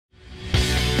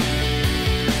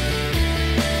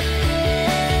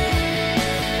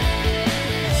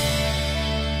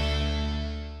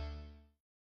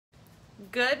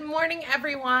Good morning,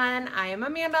 everyone. I am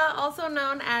Amanda, also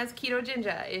known as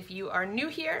Ketoginja. If you are new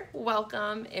here,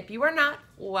 welcome. If you are not,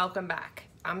 welcome back.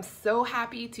 I'm so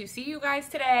happy to see you guys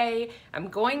today. I'm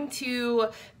going to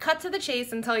cut to the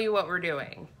chase and tell you what we're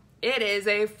doing. It is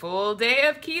a full day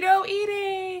of keto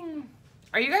eating.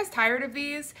 Are you guys tired of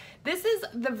these? This is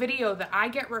the video that I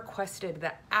get requested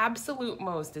the absolute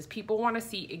most, is people want to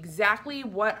see exactly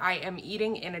what I am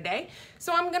eating in a day.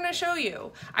 So I'm gonna show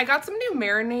you. I got some new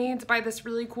marinades by this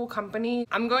really cool company.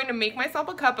 I'm going to make myself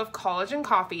a cup of collagen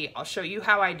coffee. I'll show you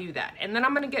how I do that. And then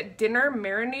I'm gonna get dinner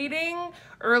marinating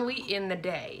early in the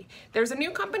day. There's a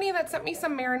new company that sent me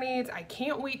some marinades. I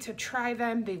can't wait to try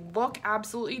them. They look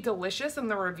absolutely delicious and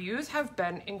the reviews have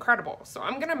been incredible. So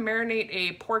I'm gonna marinate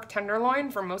a pork tenderloin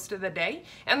for most of the day,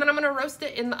 and then I'm gonna roast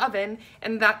it in the oven,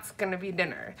 and that's gonna be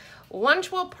dinner.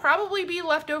 Lunch will probably be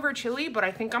leftover chili, but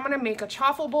I think I'm gonna make a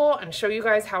chaffle bowl and show you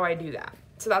guys how I do that.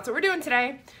 So that's what we're doing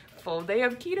today. Full day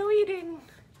of keto eating.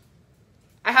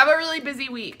 I have a really busy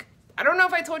week. I don't know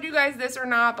if I told you guys this or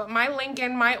not, but my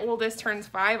Lincoln, my oldest, turns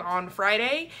 5 on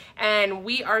Friday, and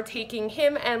we are taking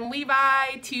him and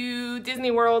Levi to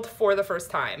Disney World for the first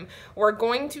time. We're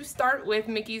going to start with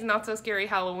Mickey's Not So Scary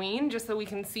Halloween, just so we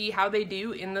can see how they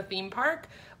do in the theme park.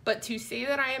 But to say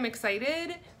that I am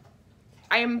excited,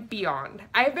 I am beyond.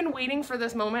 I have been waiting for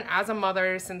this moment as a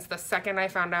mother since the second I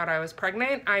found out I was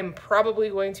pregnant. I'm probably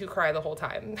going to cry the whole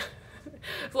time.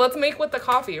 So let's make with the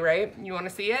coffee, right? You want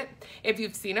to see it? If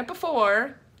you've seen it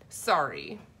before,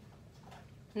 sorry.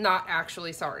 Not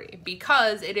actually sorry,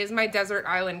 because it is my desert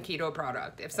island keto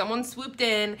product. If someone swooped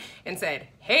in and said,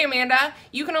 hey Amanda,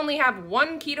 you can only have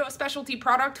one keto specialty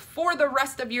product for the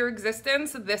rest of your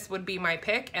existence, this would be my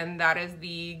pick, and that is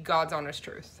the God's honest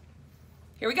truth.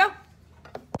 Here we go.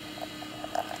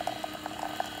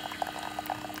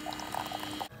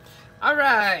 All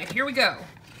right, here we go.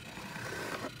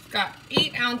 Got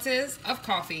 8 ounces of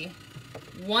coffee,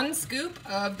 1 scoop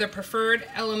of the Preferred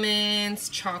Elements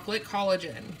chocolate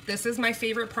collagen. This is my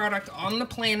favorite product on the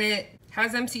planet.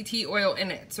 Has MCT oil in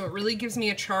it, so it really gives me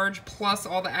a charge plus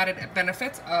all the added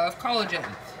benefits of collagen.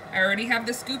 I already have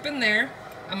the scoop in there.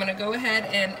 I'm gonna go ahead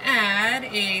and add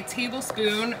a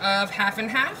tablespoon of half and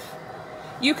half.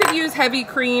 You could use heavy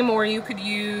cream or you could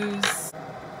use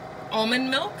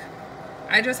almond milk.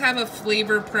 I just have a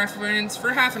flavor preference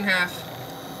for half and half.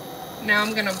 Now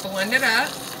I'm gonna blend it up.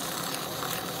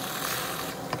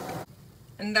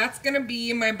 And that's gonna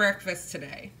be my breakfast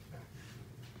today.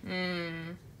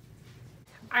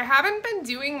 I haven't been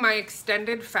doing my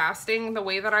extended fasting the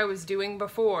way that I was doing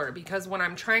before, because when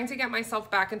I'm trying to get myself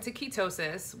back into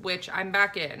ketosis, which I'm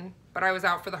back in, but I was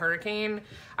out for the hurricane,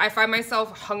 I find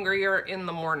myself hungrier in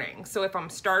the morning. So if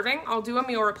I'm starving, I'll do a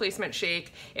meal replacement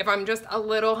shake. If I'm just a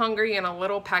little hungry and a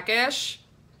little peckish,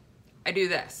 I do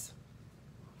this.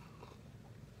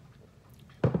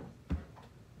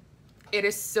 It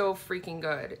is so freaking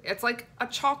good. It's like a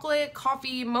chocolate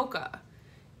coffee mocha.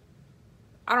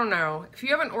 I don't know. If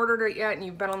you haven't ordered it yet and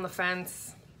you've been on the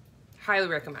fence, highly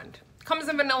recommend. Comes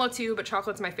in vanilla too, but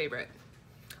chocolate's my favorite.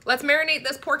 Let's marinate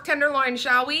this pork tenderloin,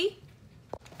 shall we?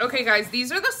 Okay guys, these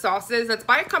are the sauces. It's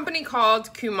by a company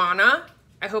called Kumana.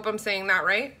 I hope I'm saying that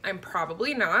right. I'm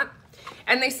probably not.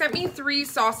 And they sent me 3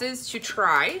 sauces to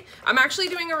try. I'm actually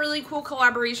doing a really cool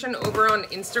collaboration over on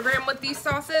Instagram with these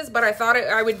sauces, but I thought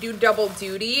I would do double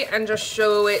duty and just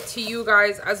show it to you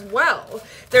guys as well.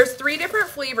 There's 3 different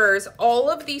flavors. All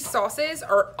of these sauces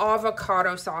are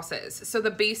avocado sauces. So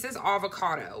the base is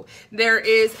avocado. There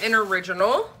is an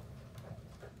original,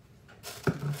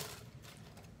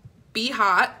 Be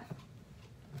Hot,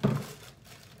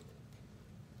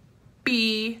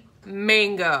 Be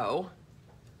Mango.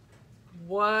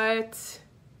 What?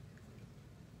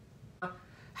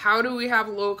 How do we have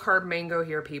low carb mango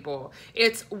here, people?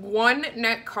 It's 1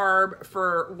 net carb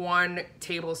for 1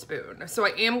 tablespoon. So I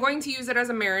am going to use it as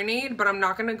a marinade, but I'm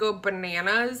not gonna go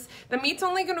bananas. The meat's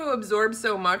only gonna absorb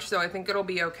so much, so I think it'll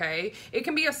be okay. It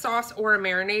can be a sauce or a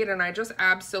marinade, and I just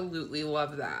absolutely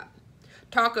love that.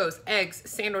 Tacos, eggs,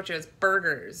 sandwiches,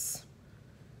 burgers.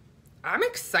 I'm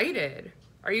excited.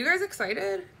 Are you guys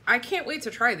excited? I can't wait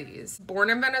to try these. Born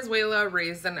in Venezuela,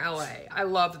 raised in LA. I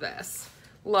love this.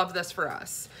 Love this for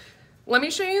us. Let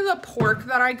me show you the pork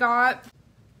that I got.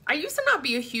 I used to not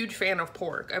be a huge fan of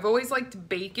pork. I've always liked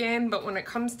bacon, but when it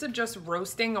comes to just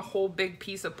roasting a whole big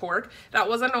piece of pork, that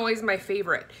wasn't always my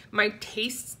favorite. My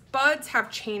taste buds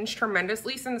have changed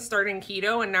tremendously since starting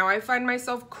keto, and now I find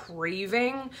myself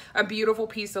craving a beautiful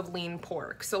piece of lean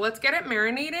pork. So let's get it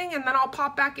marinating, and then I'll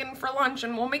pop back in for lunch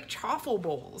and we'll make chaffle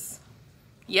bowls.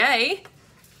 Yay!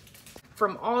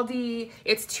 from Aldi.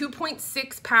 It's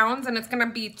 2.6 pounds and it's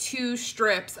gonna be 2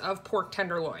 strips of pork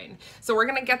tenderloin. So we're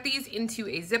gonna get these into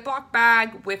a Ziploc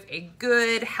bag with a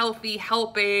good healthy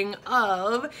helping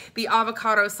of the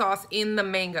avocado sauce in the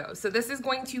mango. So this is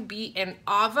going to be an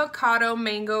avocado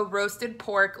mango roasted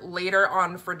pork later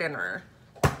on for dinner.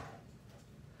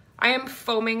 I am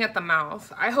foaming at the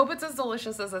mouth. I hope it's as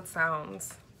delicious as it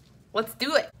sounds. Let's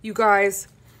do it. You guys,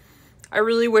 I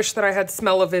really wish that I had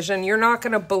smell-o-vision. You're not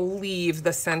gonna believe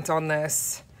the scent on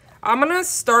this. I'm gonna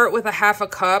start with a half a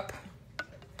cup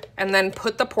and then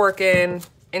put the pork in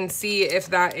and see if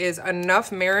that is enough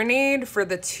marinade for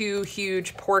the 2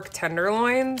 huge pork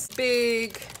tenderloins.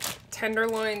 Big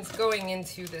tenderloins going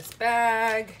into this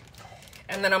bag.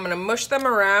 And then I'm gonna mush them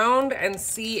around and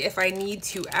see if I need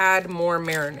to add more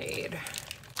marinade.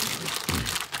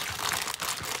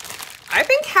 I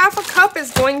think half a cup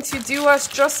is going to do us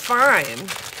just fine.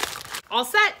 All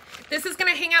set. This is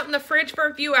gonna hang out in the fridge for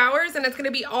a few hours and it's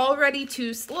gonna be all ready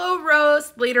to slow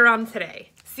roast later on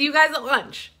today. See you guys at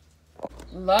lunch.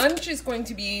 Lunch is going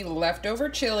to be leftover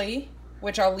chili,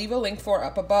 which I'll leave a link for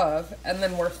up above. And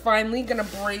then we're finally gonna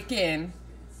break in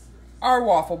our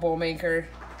waffle bowl maker.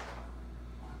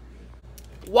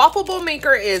 Waffle bowl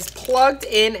maker is plugged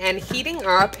in and heating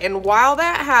up, and while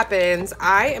that happens,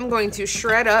 I am going to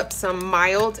shred up some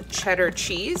mild cheddar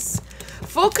cheese.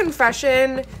 Full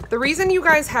confession, the reason you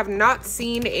guys have not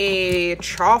seen a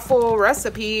chaffle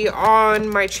recipe on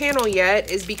my channel yet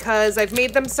is because I've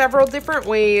made them several different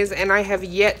ways and I have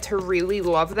yet to really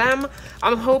love them.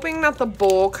 I'm hoping that the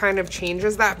bowl kind of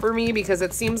changes that for me because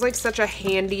it seems like such a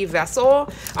handy vessel.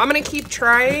 I'm gonna keep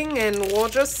trying and we'll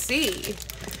just see.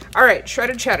 All right,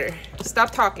 shredded cheddar,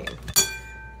 stop talking.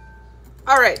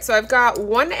 All right, so I've got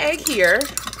 1 egg here.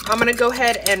 I'm gonna go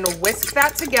ahead and whisk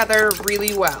that together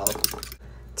really well.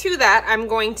 To that, I'm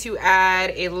going to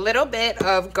add a little bit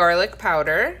of garlic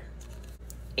powder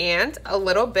and a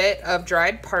little bit of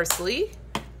dried parsley.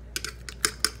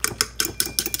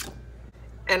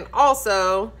 And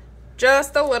also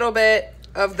just a little bit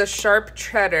of the sharp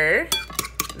cheddar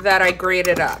that I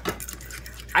grated up.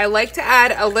 I like to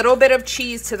add a little bit of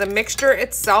cheese to the mixture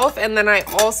itself, and then I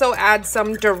also add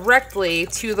some directly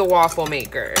to the waffle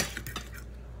maker.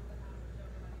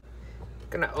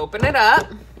 Gonna open it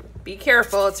up. Be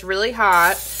careful, it's really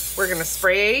hot. We're gonna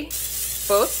spray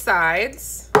both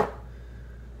sides.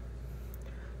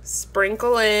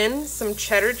 Sprinkle in some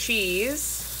cheddar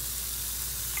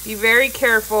cheese. Be very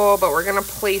careful, but we're gonna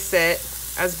place it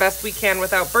as best we can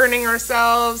without burning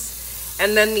ourselves.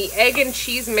 And then the egg and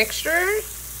cheese mixture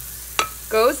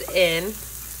goes in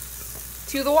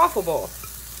to the waffle bowl.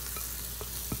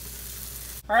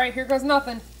 All right, here goes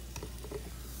nothing.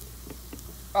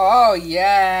 Oh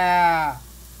yeah.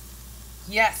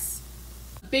 Yes.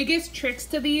 Biggest tricks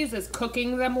to these is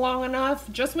cooking them long enough.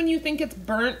 Just when you think it's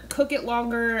burnt, cook it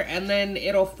longer and then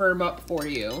it'll firm up for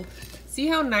you. See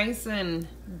how nice and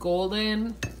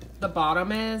golden the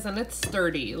bottom is? And it's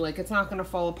sturdy, like it's not gonna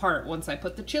fall apart once I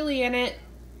put the chili in it.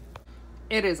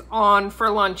 It is on for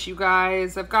lunch, you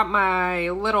guys. I've got my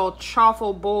little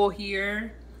chaffle bowl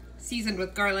here, seasoned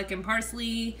with garlic and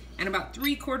parsley, and about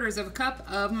 3/4 of a cup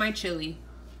of my chili.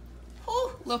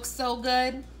 Oh, looks so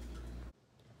good.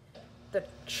 The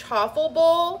chaffle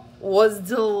bowl was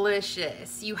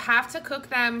delicious. You have to cook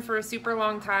them for a super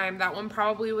long time. That one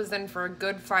probably was in for a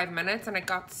good 5 minutes and it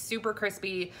got super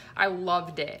crispy. I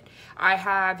loved it. I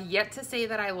have yet to say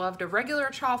that I loved a regular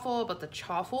chaffle, but the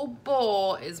chaffle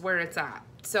bowl is where it's at.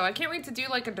 So I can't wait to do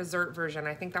like a dessert version.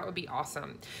 I think that would be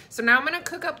awesome. So now I'm gonna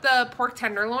cook up the pork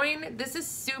tenderloin. This is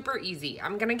super easy.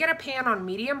 I'm gonna get a pan on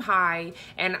medium high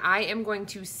and I am going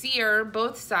to sear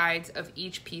both sides of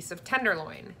each piece of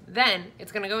tenderloin. Then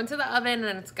it's gonna go into the oven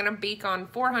and it's gonna bake on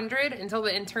 400 until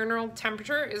the internal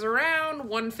temperature is around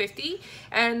 150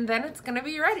 and then it's gonna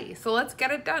be ready. So let's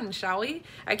get it done, shall we?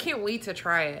 I can't wait to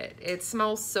try it. It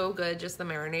smells so good, just the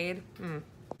marinade.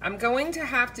 I'm going to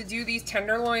have to do these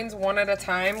tenderloins one at a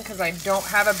time because I don't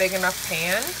have a big enough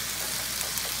pan.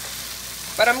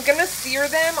 But I'm gonna sear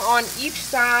them on each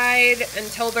side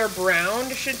until they're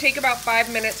browned. It should take about 5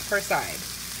 minutes per side.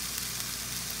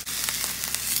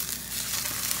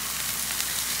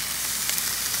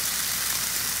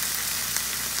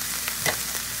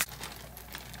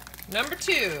 Number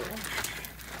 2.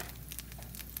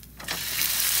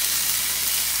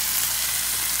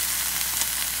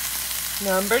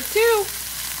 Number 2.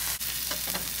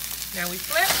 Now we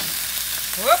flip.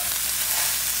 Whoop.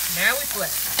 Now we flip.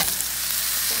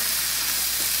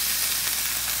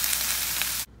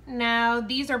 Now,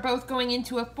 these are both going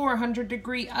into a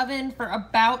 400-degree oven for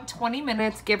about 20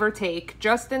 minutes, give or take,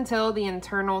 just until the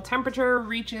internal temperature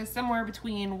reaches somewhere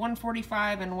between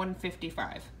 145 and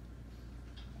 155.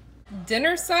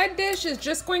 Dinner side dish is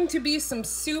just going to be some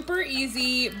super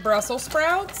easy Brussels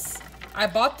sprouts. I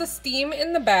bought the steam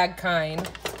in the bag kind.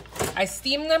 I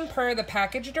steam them per the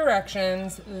package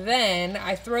directions, then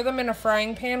I throw them in a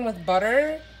frying pan with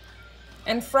butter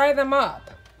and fry them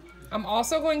up. I'm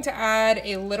also going to add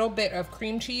a little bit of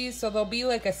cream cheese, so they'll be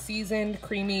like a seasoned,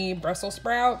 creamy Brussels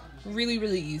sprout. Really,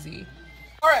 really easy.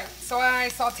 All right, so I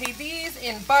sauteed these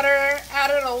in butter,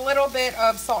 added a little bit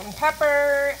of salt and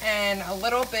pepper, and a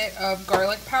little bit of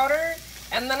garlic powder.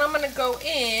 And then I'm gonna go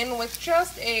in with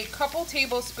just a couple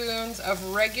tablespoons of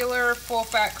regular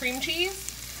full-fat cream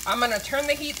cheese. I'm gonna turn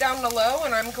the heat down to low,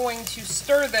 and I'm going to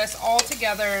stir this all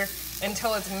together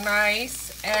until it's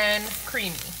nice and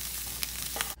creamy.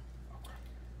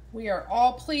 We are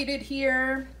all plated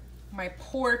here. My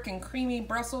pork and creamy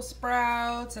Brussels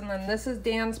sprouts, and then this is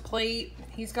Dan's plate.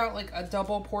 He's got like a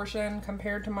double portion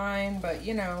compared to mine, but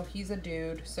you know, he's a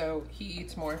dude, so he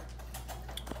eats more.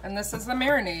 And this is the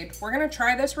marinade. We're gonna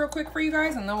try this real quick for you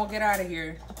guys, and then we'll get out of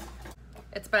here.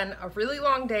 It's been a really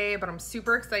long day, but I'm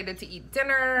super excited to eat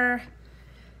dinner.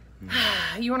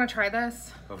 You wanna try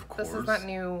this? Of course. This is that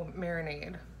new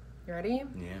marinade. You ready?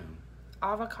 Yeah.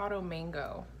 Avocado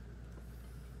mango.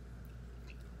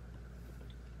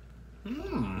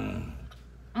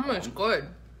 It's good.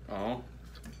 Oh.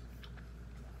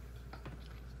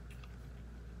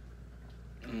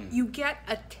 You get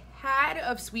a tad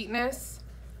of sweetness,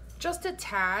 just a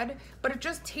tad, but it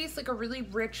just tastes like a really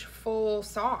rich, full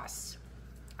sauce.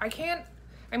 I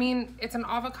mean, it's an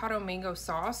avocado mango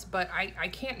sauce, but I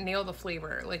can't nail the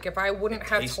flavor. Like if I wouldn't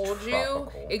have told you,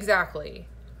 exactly.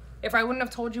 If I wouldn't have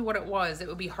told you what it was, it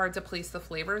would be hard to place the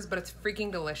flavors, but it's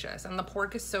freaking delicious. And the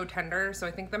pork is so tender, so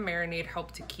I think the marinade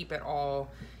helped to keep it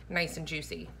all nice and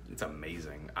juicy. It's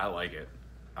amazing. I like it.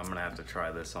 I'm gonna have to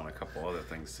try this on a couple other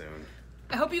things soon.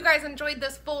 I hope you guys enjoyed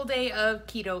this full day of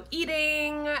keto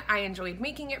eating. I enjoyed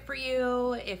making it for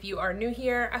you. If you are new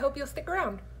here, I hope you'll stick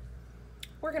around.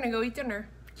 We're gonna go eat dinner.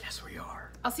 Yes, we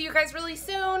are. I'll see you guys really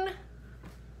soon.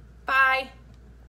 Bye.